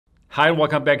Hi and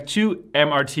welcome back to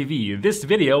MRTV. This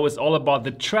video is all about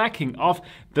the tracking of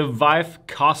the Vive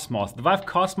Cosmos. The Vive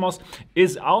Cosmos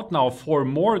is out now for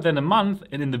more than a month,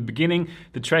 and in the beginning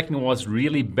the tracking was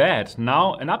really bad.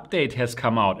 Now an update has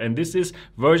come out, and this is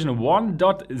version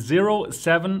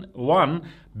 1.071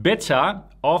 beta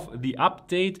of the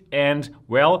update. And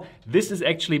well, this is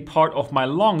actually part of my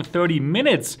long 30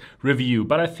 minutes review,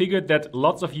 but I figured that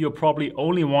lots of you probably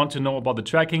only want to know about the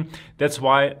tracking. That's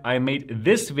why I made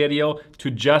this video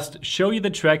to just show you the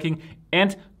tracking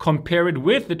and compare it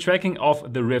with the tracking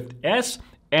of the Rift S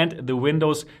and the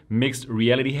Windows mixed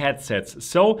reality headsets.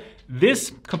 So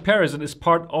this comparison is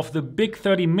part of the big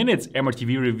 30 minutes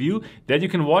MRTV review that you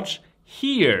can watch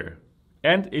here.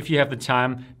 And if you have the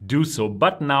time, do so.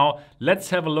 But now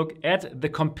let's have a look at the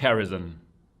comparison.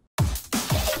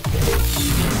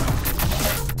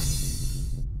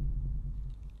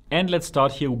 And let's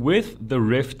start here with the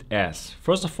Rift S.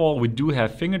 First of all, we do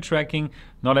have finger tracking,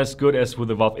 not as good as with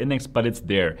the Valve Index, but it's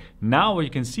there. Now what you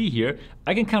can see here,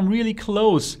 I can come really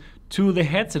close to the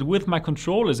headset with my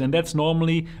controllers, and that's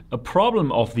normally a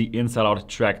problem of the inside-out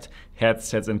tracked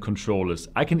headsets and controllers.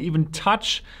 I can even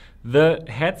touch the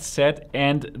headset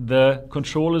and the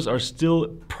controllers are still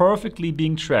perfectly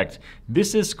being tracked.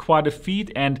 This is quite a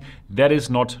feat, and that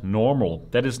is not normal.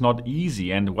 That is not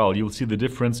easy, and well, you'll see the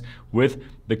difference with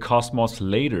the Cosmos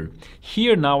later.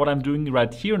 Here now, what I'm doing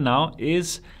right here now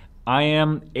is I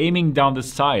am aiming down the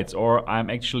sides, or I'm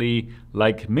actually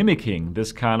like mimicking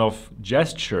this kind of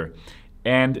gesture.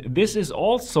 And this is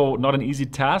also not an easy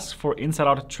task for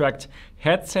inside-out tracked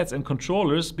headsets and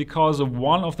controllers, because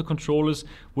one of the controllers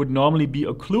would normally be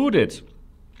occluded.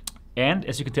 And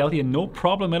as you can tell here, no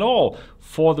problem at all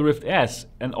for the Rift S.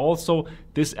 And also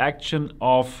this action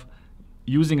of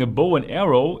using a bow and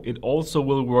arrow, it also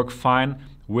will work fine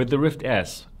with the Rift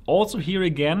S. Also here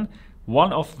again,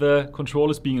 one of the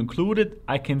controllers being included,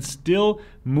 I can still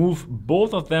move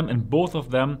both of them, and both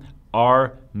of them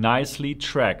are nicely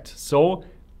tracked. So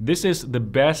this is the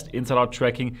best inside-out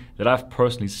tracking that I've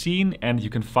personally seen, and you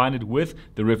can find it with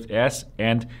the Rift S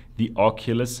and the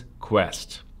Oculus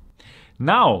Quest.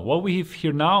 Now, what we have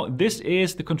here now, this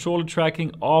is the controller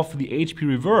tracking of the HP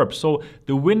Reverb. So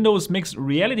the Windows mixed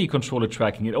reality controller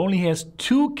tracking, it only has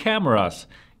 2 cameras.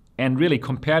 And really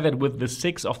compare that with the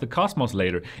 6 of the Cosmos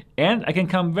later. And I can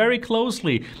come very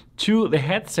closely to the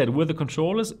headset with the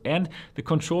controllers, and the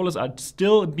controllers are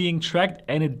still being tracked,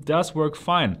 and it does work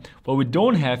fine. What we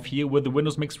don't have here with the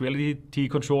Windows mixed reality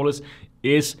controllers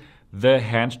is the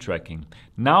hand tracking.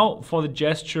 Now for the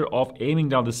gesture of aiming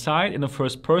down the side in a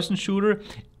first-person shooter,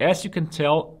 as you can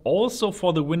tell, also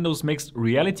for the Windows mixed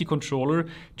reality controller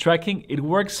tracking, it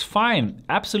works fine,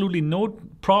 absolutely no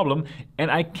problem, and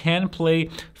I can play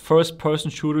first-person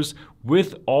shooters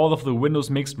with all of the Windows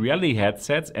mixed reality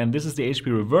headsets, and this is the HP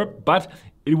Reverb, but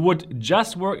it would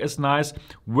just work as nice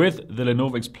with the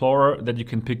Lenovo Explorer that you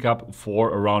can pick up for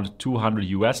around $200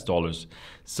 US.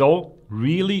 So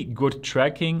really good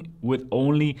tracking with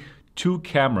only 2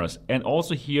 cameras. And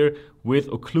also here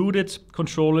with occluded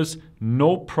controllers,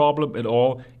 no problem at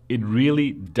all. It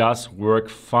really does work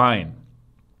fine.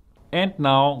 And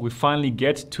now we finally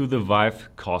get to the Vive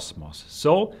Cosmos.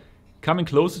 So coming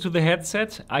closer to the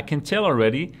headset, I can tell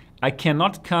already I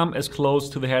cannot come as close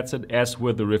to the headset as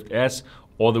with the Rift S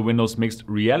or the Windows mixed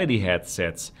reality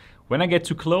headsets. When I get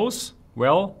too close,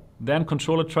 well, then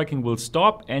controller tracking will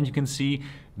stop, and you can see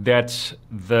that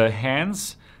the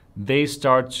hands, they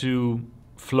start to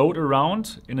float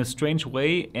around in a strange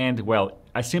way, and well,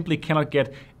 I simply cannot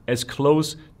get as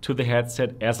close to the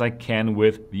headset as I can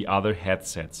with the other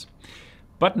headsets.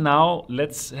 But now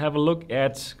let's have a look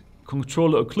at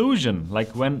controller occlusion,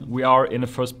 like when we are in a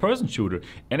first-person shooter.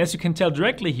 And as you can tell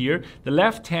directly here, the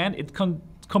left hand, it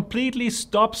completely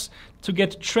stops to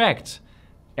get tracked.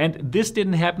 And this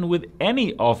didn't happen with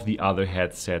any of the other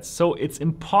headsets. So it's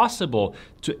impossible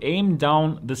to aim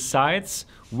down the sides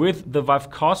with the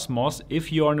Vive Cosmos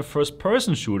if you are in a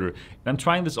first-person shooter. And I'm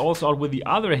trying this also out with the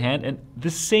other hand, and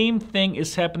the same thing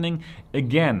is happening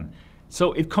again.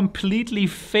 So it completely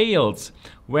fails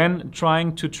when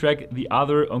trying to track the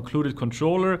other included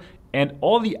controller, and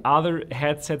all the other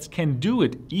headsets can do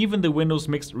it, even the Windows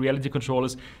mixed reality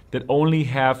controllers that only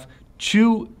have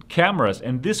 2 cameras,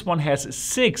 and this one has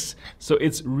 6. So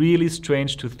it's really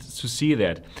strange to see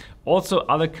that. Also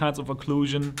other kinds of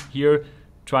occlusion here,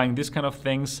 trying this kind of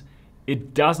things,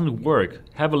 it doesn't work.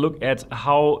 Have a look at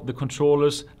how the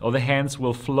controllers or the hands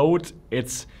will float.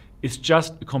 It's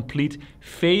just a complete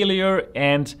failure,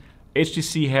 and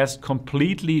HTC has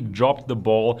completely dropped the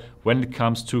ball when it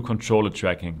comes to controller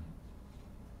tracking.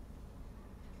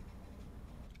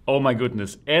 oh my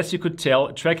goodness, as you could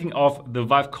tell, tracking of the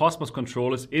Vive Cosmos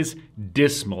controllers is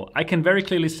dismal. I can very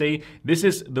clearly say this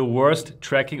is the worst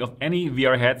tracking of any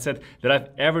VR headset that I've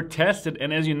ever tested.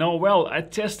 And as you know, well, I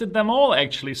tested them all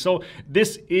actually. So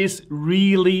this is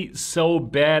really so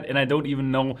bad and I don't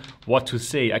even know what to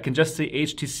say. I can just say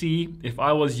HTC, if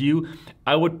I was you,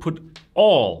 I would put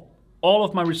all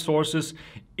of my resources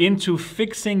into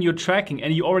fixing your tracking,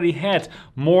 and you already had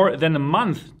more than a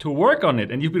month to work on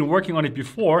it and you've been working on it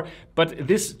before, but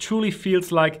this truly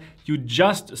feels like you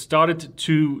just started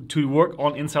to work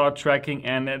on inside-out tracking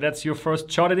and that's your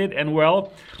first shot at it. And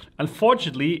well,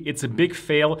 unfortunately, it's a big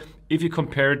fail if you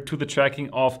compare it to the tracking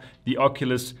of the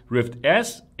Oculus Rift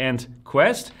S and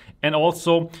Quest, and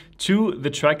also to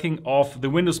the tracking of the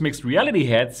Windows Mixed Reality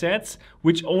headsets,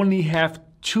 which only have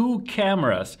 2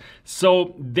 cameras.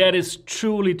 So that is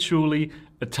truly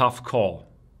a tough call.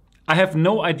 I have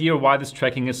no idea why this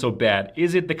tracking is so bad.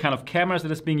 Is it the kind of cameras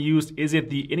that is being used? Is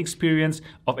it the inexperience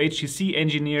of HTC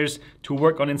engineers to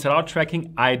work on inside-out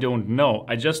tracking? I don't know.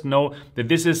 I just know that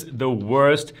this is the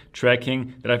worst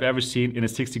tracking that I've ever seen in a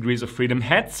 6 Degrees of Freedom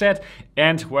headset.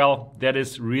 And well, that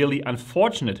is really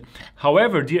unfortunate.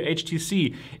 However, dear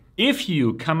HTC, if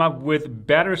you come up with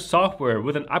better software,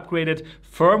 with an upgraded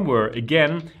firmware,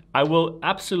 again, I will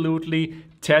absolutely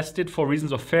test it for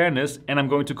reasons of fairness and I'm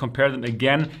going to compare them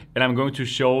again and I'm going to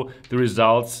show the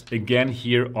results again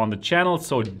here on the channel.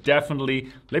 So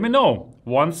definitely let me know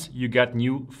once you got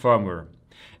new firmware.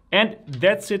 And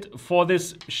that's it for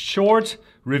this short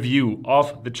review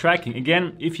of the tracking.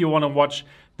 Again, if you want to watch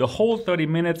the whole 30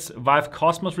 minutes Vive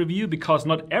Cosmos review, because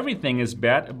not everything is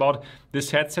bad about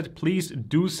this headset, please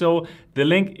do so. The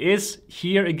link is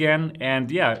here again,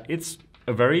 and yeah, it's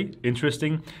a very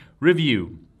interesting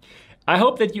review. I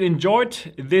hope that you enjoyed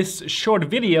this short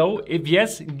video. If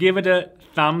yes, give it a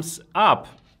thumbs up.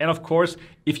 And of course,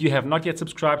 if you have not yet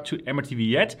subscribed to MRTV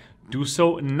yet, do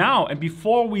so now. And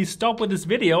before we stop with this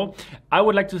video, I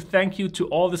would like to thank you to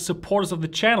all the supporters of the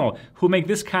channel who make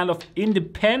this kind of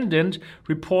independent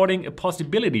reporting a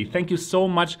possibility. Thank you so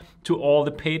much to all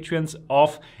the patrons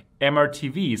of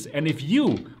MRTVs. And if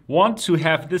you want to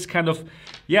have this kind of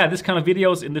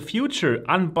videos in the future,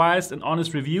 unbiased and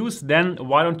honest reviews, then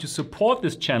why don't you support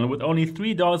this channel with only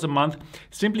 $3 a month?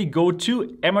 Simply go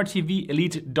to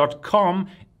mrtvelite.com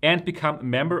and become a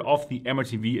member of the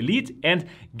MRTV Elite and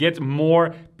get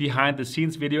more behind the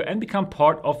scenes video and become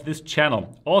part of this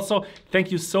channel. Also,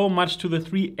 thank you so much to the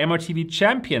 3 MRTV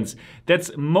Champions.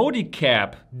 That's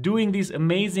Modicap doing these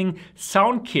amazing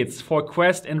sound kits for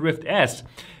Quest and Rift S.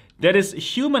 That is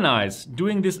Humanize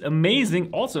doing this amazing,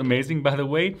 also amazing by the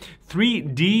way,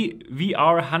 3D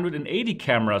VR 180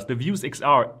 cameras, the Views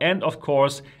XR, and of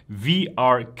course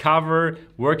VR Cover,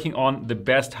 working on the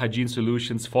best hygiene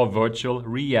solutions for virtual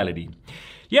reality.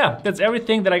 Yeah, that's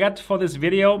everything that I got for this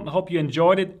video. Hope you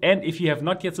enjoyed it. And if you have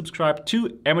not yet subscribed to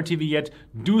MRTV yet,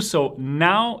 do so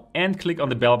now and click on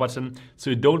the bell button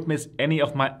so you don't miss any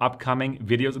of my upcoming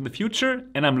videos in the future.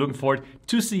 And I'm looking forward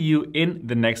to see you in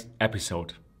the next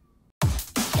episode.